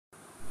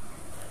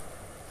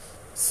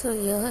So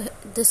yeah,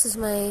 this is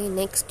my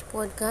next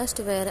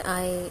podcast where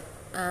I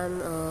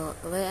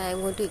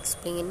want to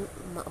explain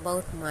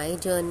about my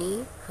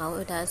journey, how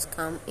it has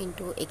come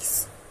into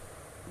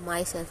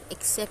myself,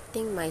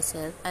 accepting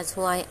myself as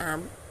who I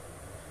am.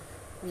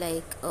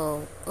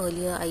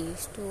 Earlier, I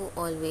used to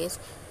always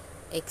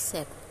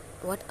accept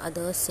what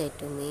others said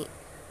to me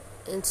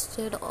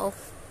instead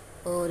of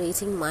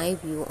raising my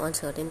view on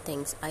certain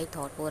things I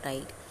thought were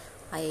right.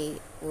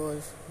 I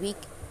was weak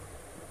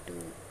to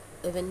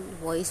even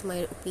voice my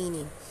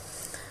opinion.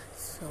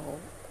 So,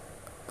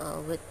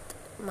 with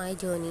my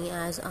journey,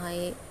 as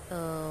I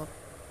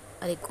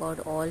record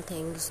all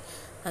things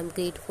I'm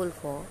grateful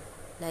for,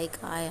 like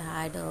I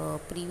had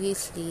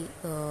previously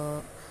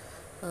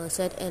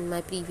said in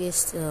my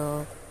previous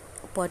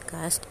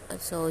podcast.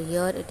 So,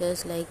 here it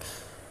is like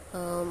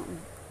um,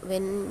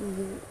 when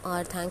you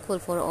are thankful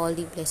for all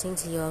the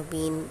blessings you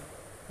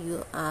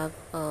have.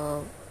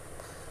 Uh,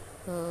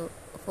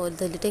 for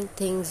the little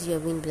things you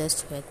have been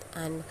blessed with,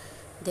 and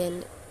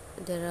then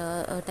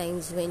there are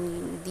times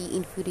when the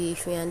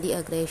infuriation and the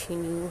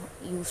aggression you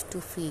used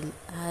to feel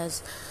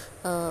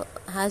uh,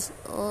 has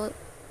uh,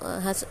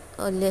 has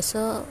a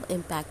lesser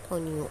impact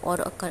on you, or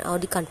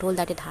the control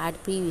that it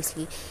had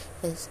previously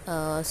is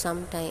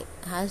sometime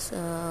has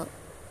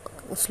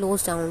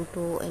slows down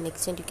to an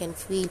extent you can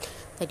feel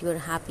that you are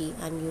happy,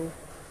 and you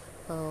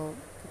uh,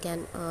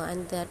 can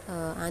and that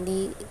and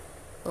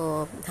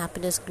the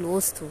happiness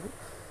glows through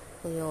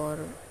your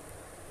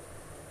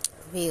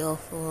way of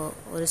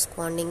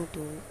responding to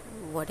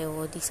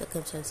whatever the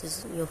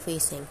circumstances you're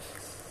facing.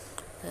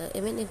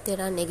 Even if there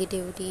are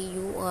negativity,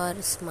 you are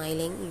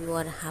smiling, you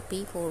are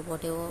happy for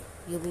whatever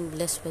you've been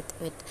blessed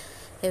with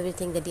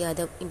everything that the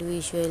other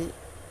individual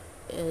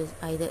is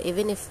either.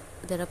 Even if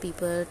there are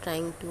people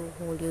trying to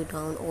hold you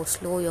down or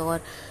slow your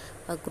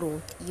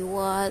growth, you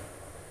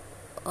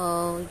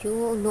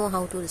know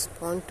how to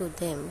respond to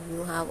them.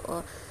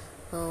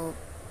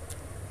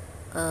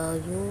 Uh,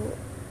 you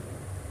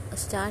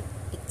start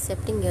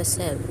accepting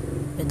yourself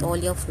with all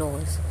your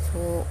flaws.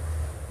 So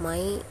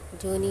my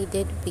journey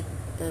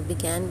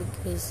began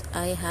because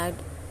I had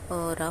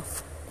a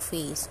rough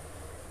phase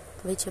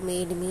which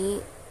made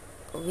me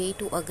way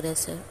too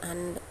aggressive,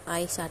 and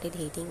I started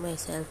hating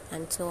myself,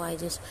 and so I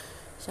just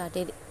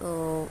started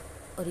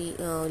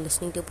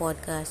listening to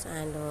podcasts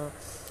and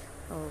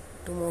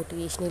to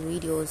motivational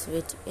videos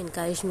which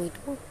encouraged me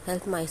to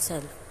help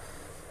myself.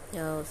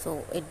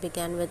 So it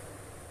began with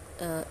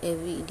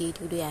every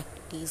day-to-day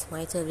activities,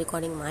 myself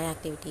recording my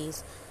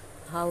activities.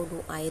 How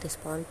do I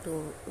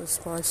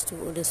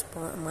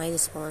my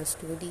response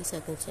to the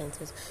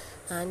circumstances,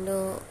 and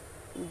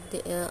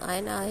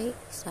and I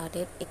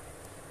started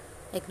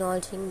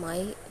acknowledging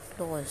my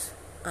flaws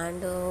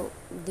and the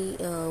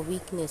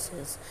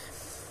weaknesses.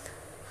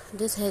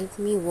 This helped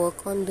me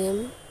work on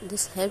them.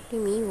 This helped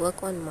me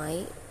work on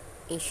my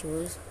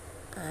issues,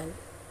 and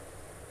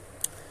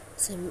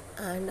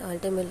and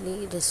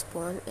ultimately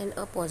respond in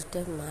a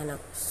positive manner.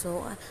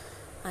 So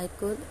I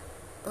could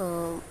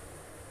uh,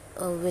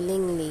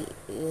 willingly,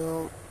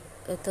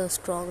 with a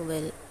strong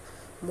will,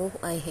 move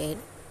ahead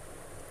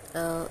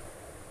uh,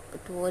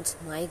 towards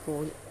my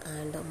goal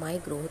and my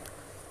growth.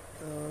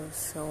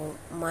 So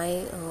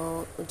my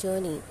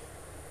journey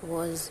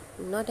was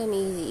not an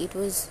easy. It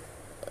was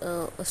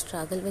a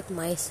struggle with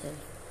myself.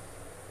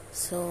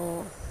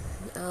 So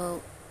uh,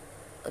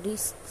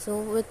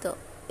 with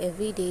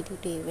every day to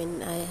day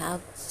when I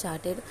have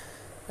started,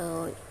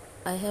 uh,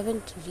 I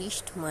haven't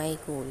reached my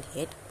goal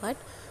yet, but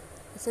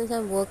since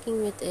I'm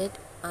working with it,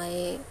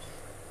 I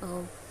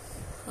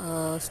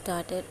uh,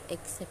 started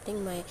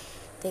accepting my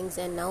things,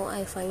 and now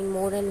I find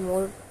more and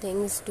more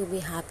things to be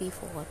happy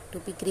for, to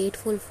be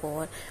grateful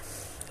for.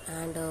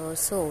 And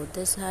so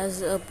this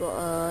has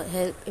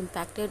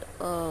impacted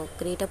a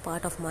greater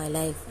part of my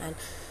life, and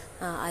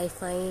I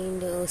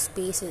find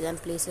spaces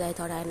and places I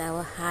thought I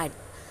never had,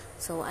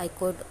 so I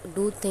could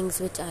do things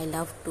which I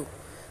love to.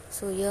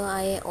 So here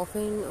I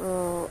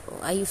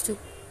used to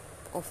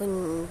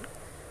often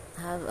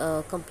have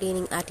a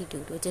complaining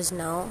attitude, which is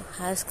now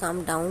has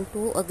come down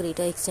to a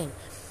greater extent.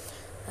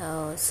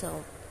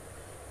 So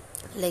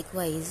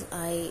likewise,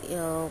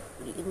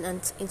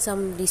 in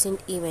some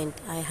recent event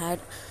I had,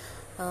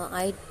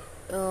 I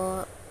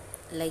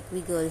like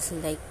we girls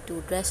like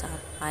to dress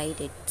up. I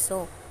did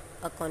so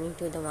according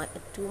to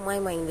to my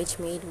mind, which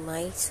made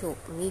me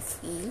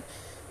feel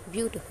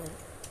beautiful.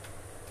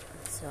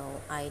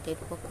 So I did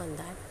work on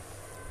that,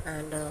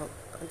 and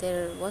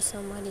there was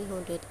somebody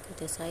who did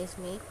criticize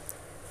me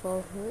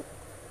for who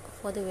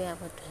for the way I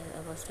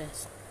was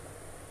dressed.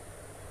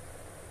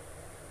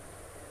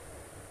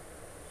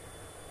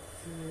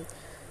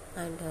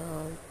 And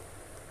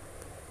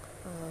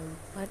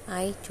but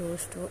I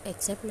chose to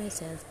accept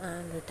myself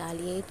and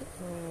retaliate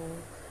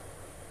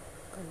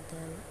on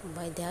them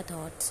by their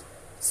thoughts.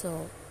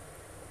 So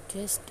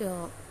just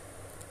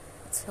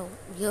so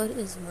here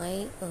is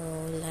my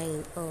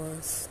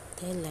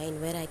thin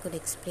line where I could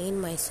explain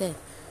myself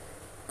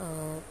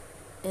uh,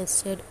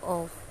 instead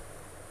of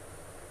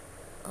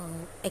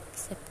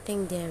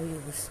accepting their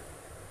views.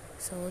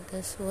 So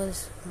this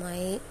was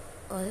my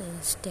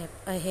step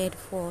ahead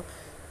for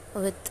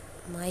with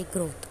my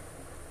growth.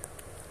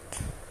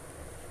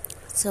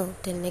 So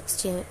till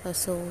next year,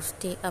 so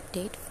stay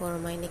update for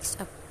my next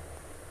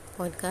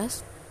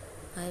podcast.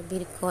 I'll be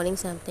recording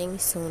something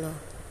sooner.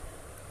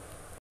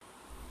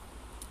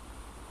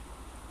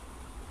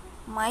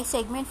 My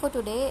segment for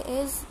today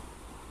is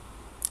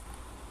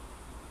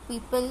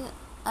people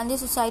and the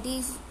society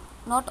is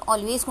not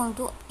always going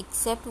to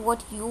accept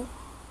what you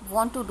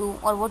want to do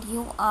or what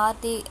you are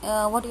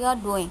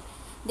doing.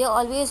 They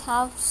always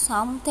have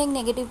something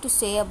negative to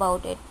say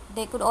about it.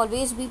 There could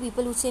always be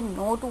people who say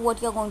no to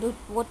what you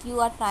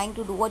are trying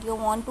to do, what you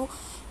want to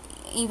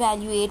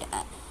evaluate,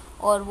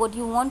 or what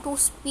you want to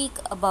speak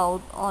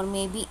about, or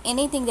maybe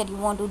anything that you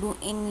want to do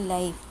in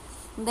life.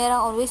 There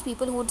are always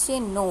people who would say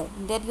no,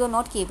 that you're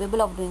not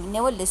capable of doing.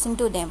 Never listen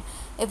to them.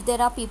 If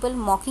there are people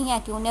mocking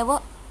at you,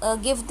 never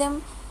give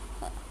them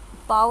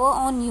power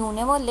on you.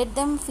 Never let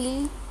them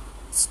feel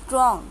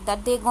strong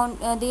that they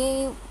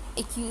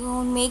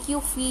make you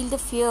feel the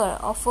fear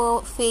of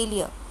a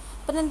failure.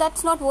 But then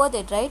that's not worth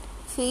it, right?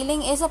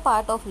 Failing is a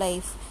part of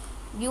life.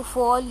 You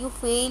fall, you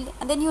fail,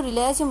 and then you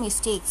realize your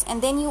mistakes,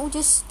 and then you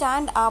just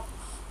stand up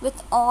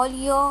with all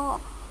your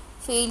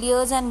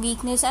failures and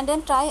weakness, and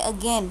then try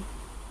again.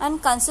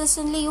 And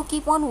consistently you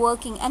keep on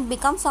working and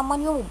become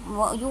someone you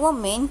were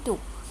meant to.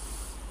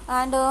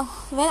 And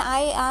when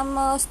I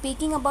am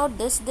speaking about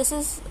this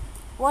is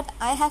what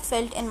I have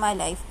felt in my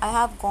life. I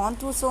have gone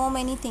through so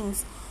many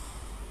things,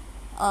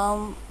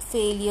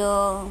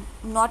 failure,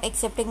 not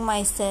accepting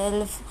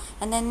myself,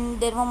 and then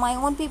there were my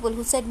own people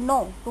who said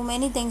no to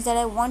many things that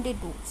I wanted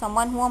to,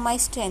 someone who are my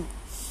strength.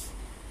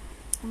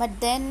 But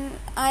then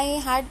I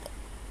had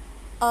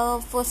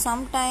for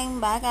some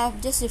time back, I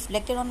have just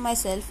reflected on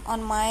myself,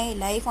 on my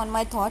life, on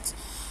my thoughts,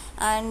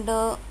 and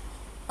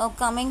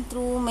coming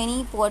through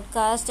many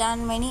podcasts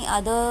and many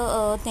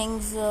other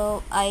things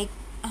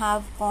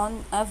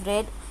I've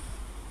read,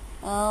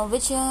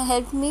 which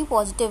helped me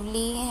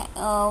positively,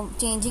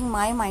 changing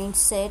my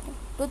mindset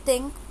to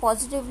think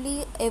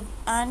positively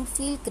and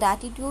feel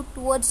gratitude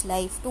towards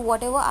life, to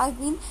whatever I've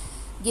been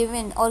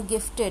given or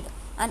gifted,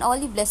 and all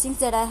the blessings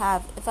that I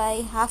have. If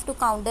I have to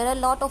count, there are a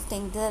lot of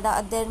things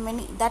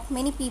that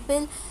many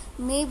people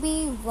may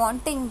be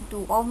wanting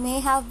to or may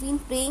have been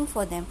praying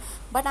for them,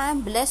 but I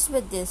am blessed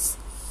with this.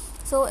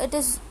 So it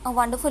is a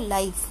wonderful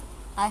life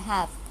I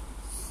have,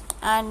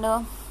 and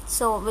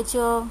which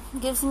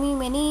gives me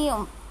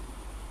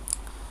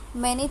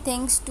many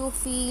things to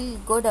feel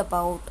good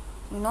about.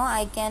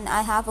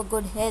 I have a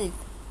good health.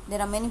 There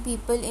are many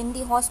people in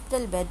the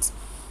hospital beds,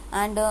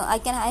 and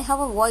I have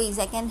a voice.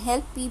 I can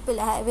help people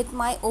with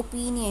my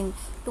opinion,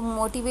 to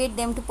motivate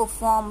them to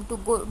perform, to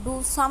go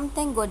do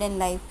something good in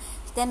life.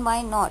 Then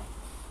why not?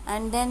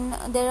 And then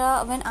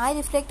when I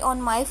reflect on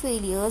my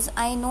failures,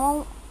 I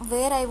know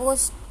where I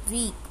was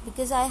weak,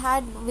 because I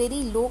had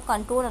very low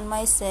control on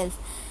myself.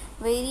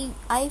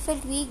 I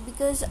felt weak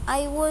because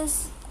I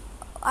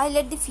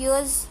let the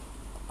fears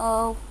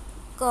I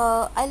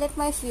let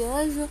my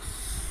fears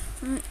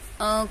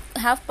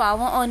have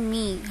power on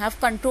me, have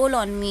control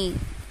on me,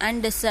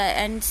 and decide.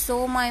 And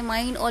so my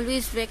mind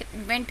always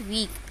went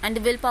weak, and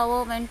the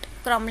willpower went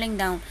crumbling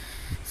down.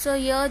 So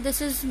here, this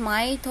is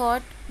my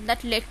thought,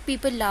 that let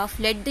people laugh,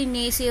 let the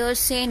naysayers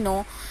say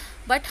no,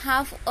 but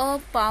have a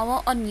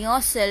power on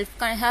yourself,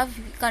 have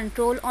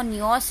control on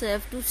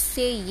yourself to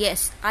say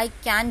yes, I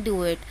can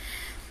do it.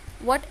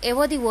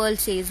 Whatever the world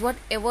says,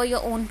 whatever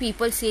your own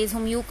people says,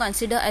 whom you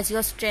consider as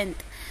your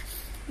strength,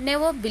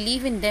 never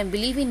believe in them,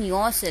 believe in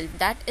yourself.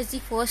 That is the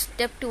first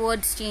step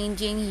towards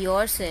changing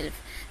yourself.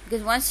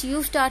 Because once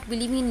you start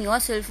believing in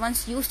yourself,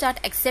 once you start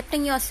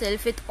accepting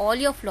yourself with all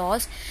your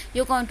flaws,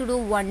 you're going to do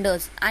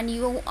wonders, and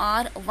you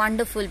are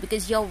wonderful,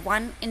 because you're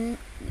one in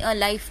a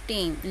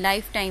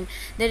lifetime.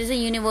 There is a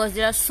universe,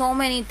 there are so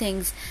many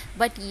things,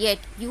 but yet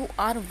you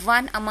are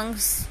one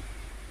amongst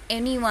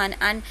anyone,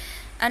 and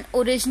an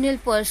original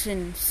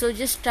person. So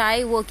just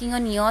try working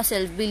on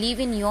yourself, believe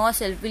in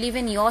yourself, believe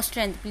in your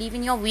strength, believe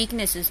in your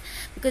weaknesses,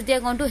 because they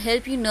are going to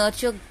help you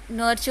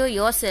nurture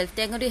yourself.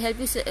 They are going to help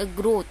you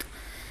growth,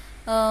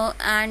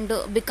 and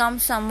become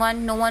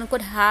someone no one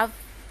could have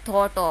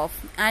thought of.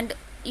 And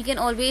you can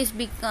always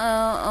do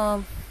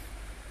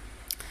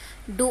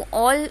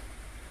all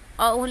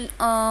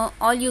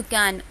you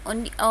can,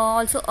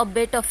 also a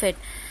bit of it,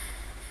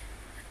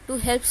 to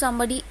help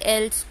somebody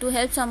else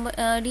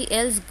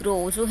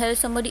grow, to help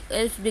somebody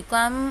else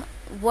become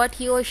what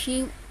he or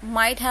she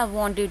might have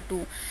wanted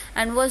to,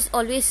 and was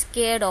always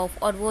scared of,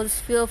 or was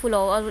fearful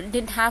of, or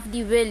didn't have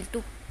the will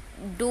to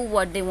do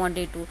what they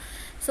wanted to.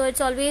 So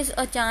it's always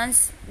a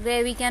chance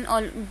where we can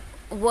all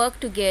work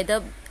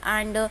together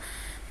and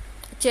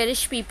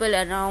cherish people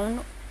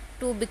around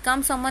to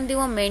become someone they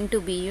were meant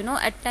to be.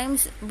 At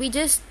times we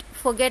just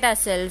forget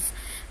ourselves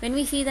when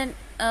we see that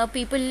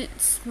people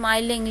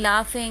smiling,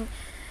 laughing,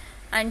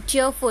 and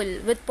cheerful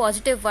with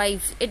positive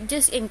vibes. It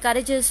just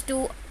encourages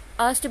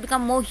us to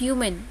become more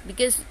human,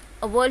 because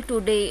a world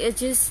today is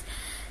just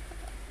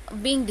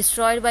being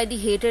destroyed by the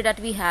hatred that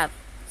we have.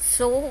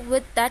 So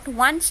with that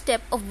one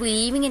step of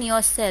believing in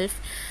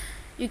yourself,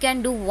 you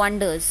can do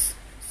wonders.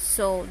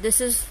 So this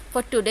is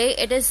for today.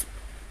 It is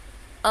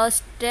a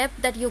step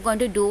that you're going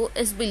to do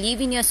is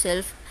believe in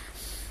yourself,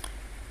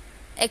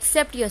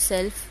 accept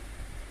yourself,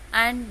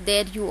 and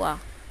there you are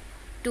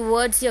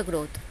towards your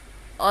growth.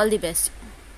 All the best.